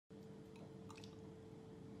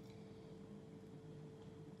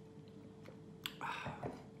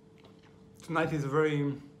Tonight is a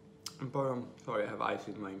very important, sorry, I have ice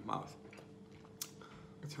in my mouth.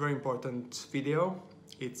 It's a very important video.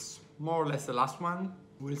 It's more or less the last one.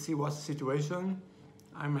 We'll see what's the situation.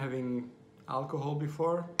 I'm having alcohol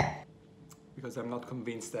before because I'm not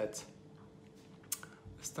convinced that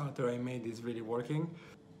the starter I made is really working.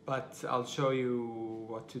 But I'll show you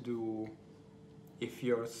what to do if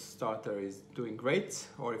your starter is doing great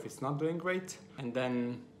or if it's not doing great. And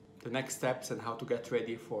then the next steps and how to get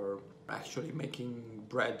ready for actually making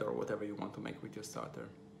bread or whatever you want to make with your starter.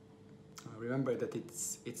 Remember that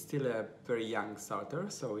it's still a very young starter,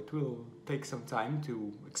 so it will take some time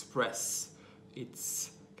to express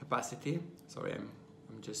its capacity. Sorry, I'm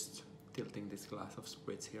just tilting this glass of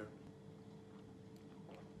spritz here.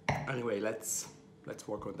 Anyway, let's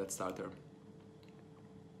work on that starter.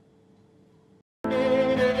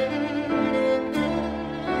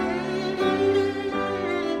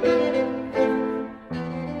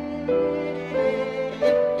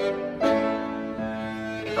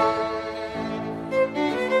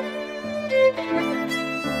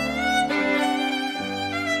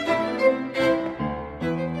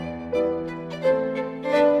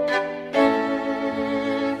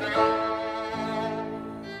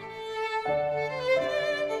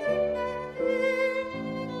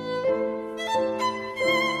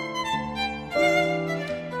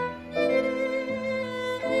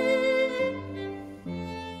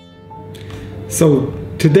 So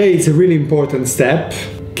today it's a really important step,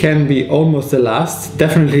 can be almost the last.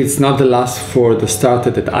 Definitely it's not the last for the starter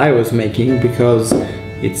that I was making because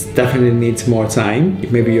it definitely needs more time.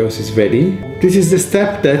 Maybe yours is ready. This is the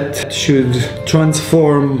step that should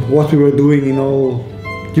transform what we were doing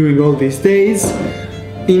during all these days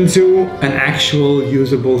into an actual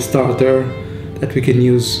usable starter that we can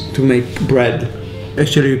use to make bread.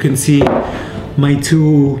 Actually, you can see my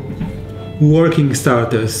two working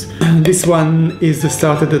starters. This one is the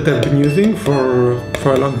starter that I've been using for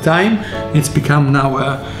a long time. It's become now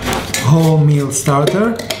a whole meal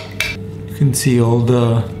starter. You can see all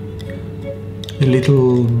the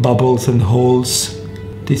little bubbles and holes.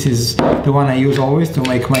 This is the one I use always to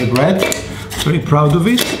make my bread. Very proud of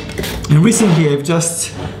it. And recently I've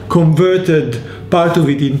just converted part of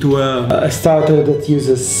it into a starter that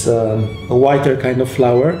uses a whiter kind of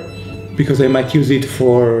flour, because I might use it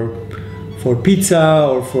for pizza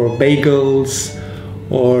or for bagels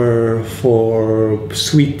or for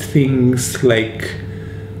sweet things like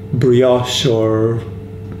brioche or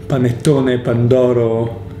panettone pandoro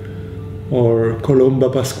or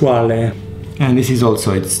colomba pasquale. And this is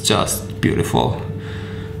also, it's just beautiful.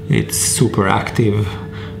 It's super active.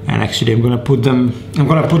 And actually I'm gonna put them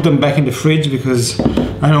back in the fridge because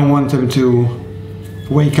I don't want them to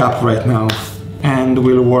wake up right now. And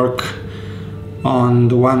we'll work on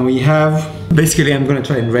the one we have. Basically I'm gonna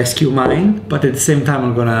try and rescue mine, but at the same time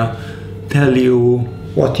I'm gonna tell you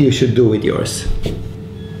what you should do with yours.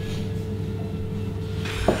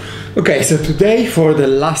 Okay, so today for the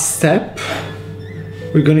last step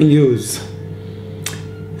we're gonna use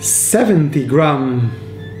 70 gram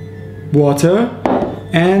water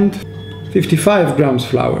and 55 grams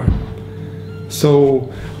flour. So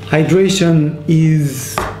hydration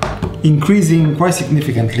is increasing quite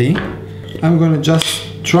significantly. I'm gonna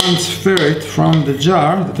just transfer it from the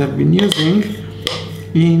jar that I've been using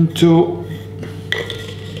into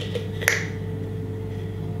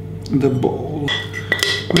the bowl.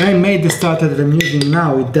 When I made the starter that I'm using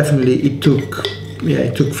now, it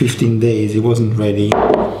took 15 days. It wasn't ready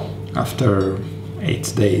after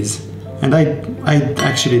 8 days. And I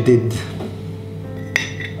actually did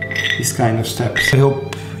this kind of steps. I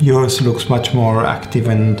hope yours looks much more active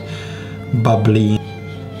and bubbly.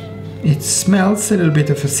 It smells a little bit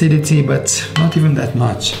of acidity, but not even that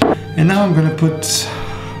much. And now I'm gonna put,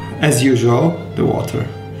 as usual, the water.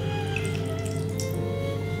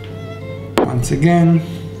 Once again,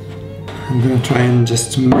 I'm gonna try and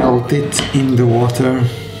just melt it in the water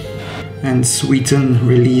and sweeten,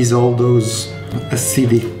 release all those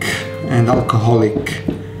acidic and alcoholic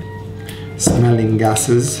smelling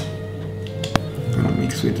gases. I'm gonna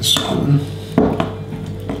mix with a spoon.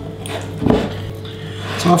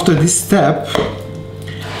 So after this step,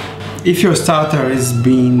 if your starter has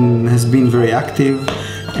been very active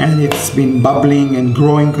and it's been bubbling and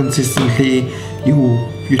growing consistently,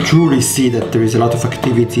 you truly see that there is a lot of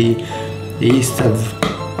activity. The yeast have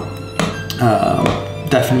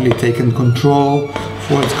definitely taken control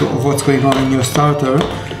of what's going on in your starter.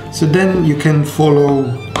 So then you can follow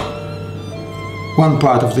one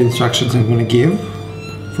part of the instructions I'm going to give.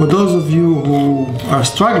 For those of you who are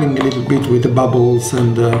struggling a little bit with the bubbles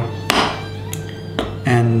and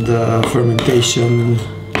fermentation,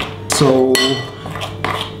 So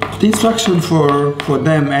the instruction for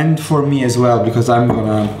them and for me as well, because I'm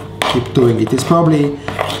gonna keep doing it, is probably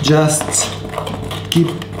just keep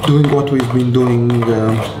doing what we've been doing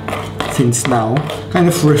since now. Kind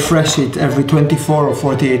of refresh it every 24 or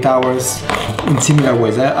 48 hours in similar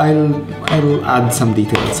ways. I'll add some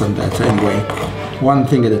details on that anyway, one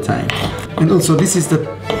thing at a time. And also this is the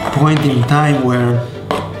point in time where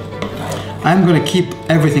I'm gonna keep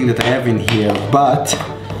everything that I have in here, but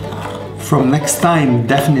from next time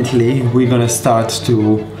definitely we're gonna start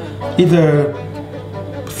to either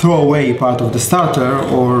throw away part of the starter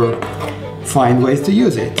or find ways to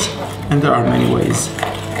use it, and there are many ways.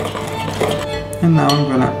 And now I'm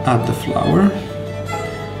gonna add the flour.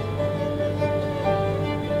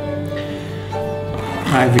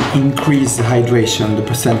 I've increased the hydration, the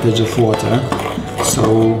percentage of water,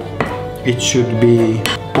 so it should be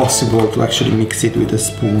possible to actually mix it with a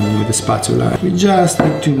spoon, with a spatula. We just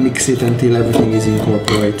need to mix it until everything is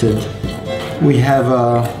incorporated. We have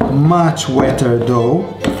a much wetter dough,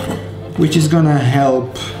 which is gonna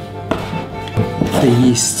help the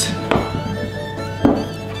yeast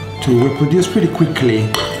to reproduce pretty quickly.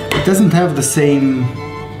 It doesn't have the same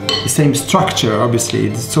structure, obviously.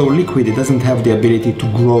 It's so liquid, it doesn't have the ability to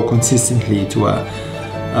grow consistently to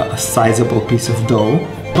a sizable piece of dough.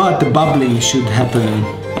 But the bubbling should happen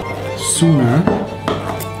sooner.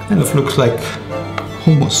 Kind of looks like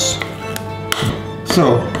hummus.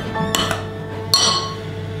 So,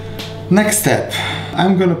 next step,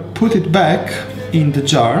 I'm gonna put it back in the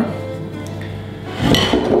jar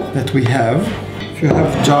that we have. If you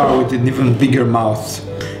have a jar with an even bigger mouth,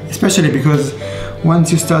 especially because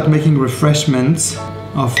once you start making refreshments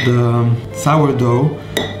of the sourdough,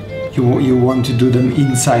 you want to do them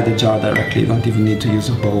inside the jar directly. You don't even need to use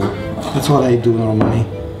a bowl. That's what I do normally.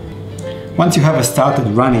 Once you have a started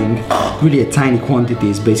running, really a tiny quantity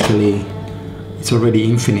is basically, it's already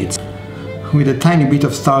infinite. With a tiny bit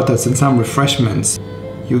of starters and some refreshments,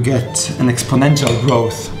 you get an exponential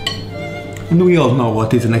growth. And we all know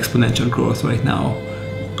what is an exponential growth right now.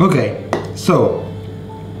 Okay, so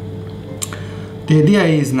the idea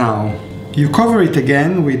is now you cover it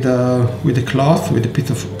again with a cloth, with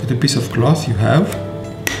a piece of cloth you have,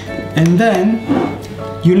 and then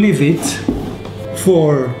you leave it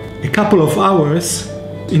for a couple of hours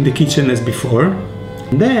in the kitchen as before.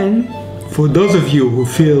 And then, for those of you who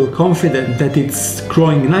feel confident that it's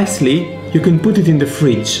growing nicely, you can put it in the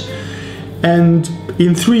fridge. And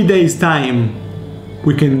in 3 days' time,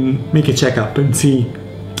 we can make a checkup and see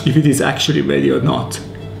if it is actually ready or not.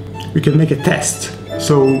 We can make a test.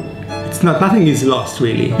 So nothing is lost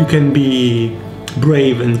really. You can be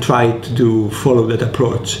brave and try to follow that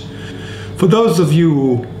approach. For those of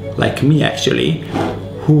you, like me actually,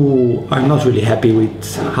 who are not really happy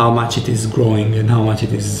with how much it is growing and how much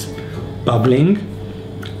it is bubbling,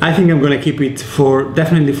 I think I'm gonna keep it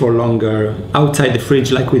definitely for longer outside the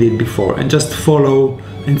fridge like we did before, and just follow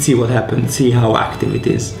and see what happens, see how active it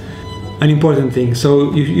is. An important thing,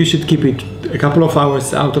 so you should keep it a couple of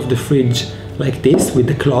hours out of the fridge like this with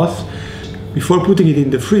the cloth. Before putting it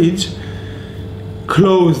in the fridge,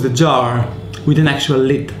 close the jar with an actual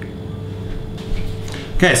lid.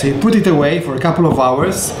 Okay, so you put it away for a couple of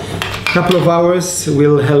hours. A couple of hours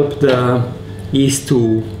will help the yeast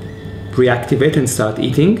to reactivate and start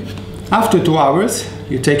eating. After 2 hours,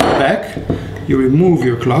 you take it back, you remove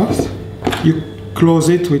your cloth, you close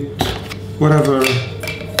it with whatever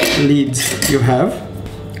lid you have,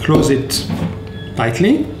 close it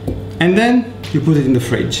tightly, and then you put it in the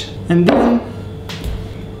fridge. And then,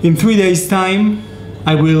 in 3 days' time,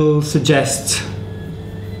 I will suggest,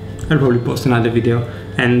 I'll probably post another video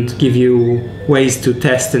and give you ways to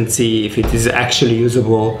test and see if it is actually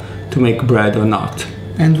usable to make bread or not.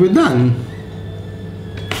 And we're done.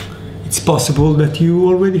 It's possible that you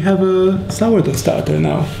already have a sourdough starter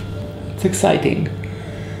now. It's exciting,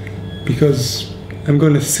 because I'm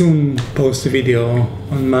gonna soon post a video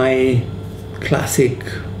on my classic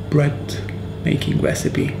bread making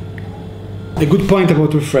recipe. A good point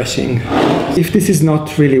about refreshing. If this is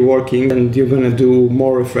not really working and you're gonna do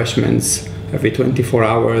more refreshments every 24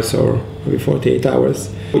 hours or every 48 hours,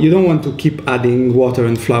 you don't want to keep adding water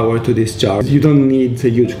and flour to this jar. You don't need a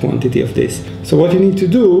huge quantity of this. So what you need to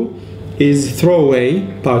do is throw away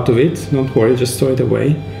part of it. Don't worry, just throw it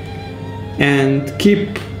away. And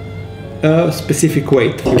keep a specific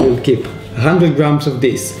weight. You will keep 100 grams of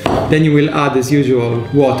this. Then you will add, as usual,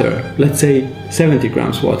 water. Let's say 70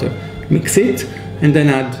 grams water. Mix it and then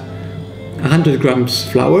add 100 grams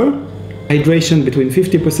flour. Hydration between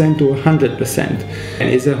 50% to 100%. And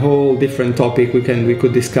it's a whole different topic we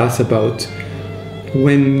could discuss about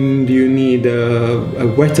when do you need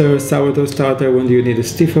a wetter sourdough starter, when do you need a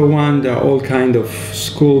stiffer one. There are all kind of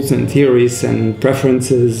schools and theories and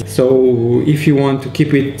preferences. So if you want to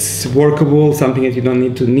keep it workable, something that you don't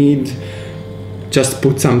need, just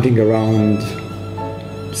put something around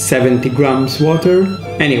 70 grams water.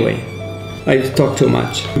 Anyway, I've talked too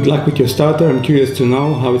much. Good luck with your starter. I'm curious to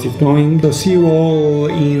know how is it going. So see you all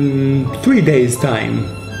in 3 days time,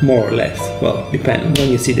 more or less. Well, depends when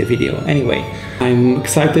you see the video. Anyway, I'm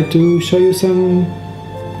excited to show you some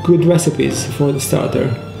good recipes for the starter.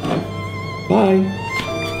 Bye!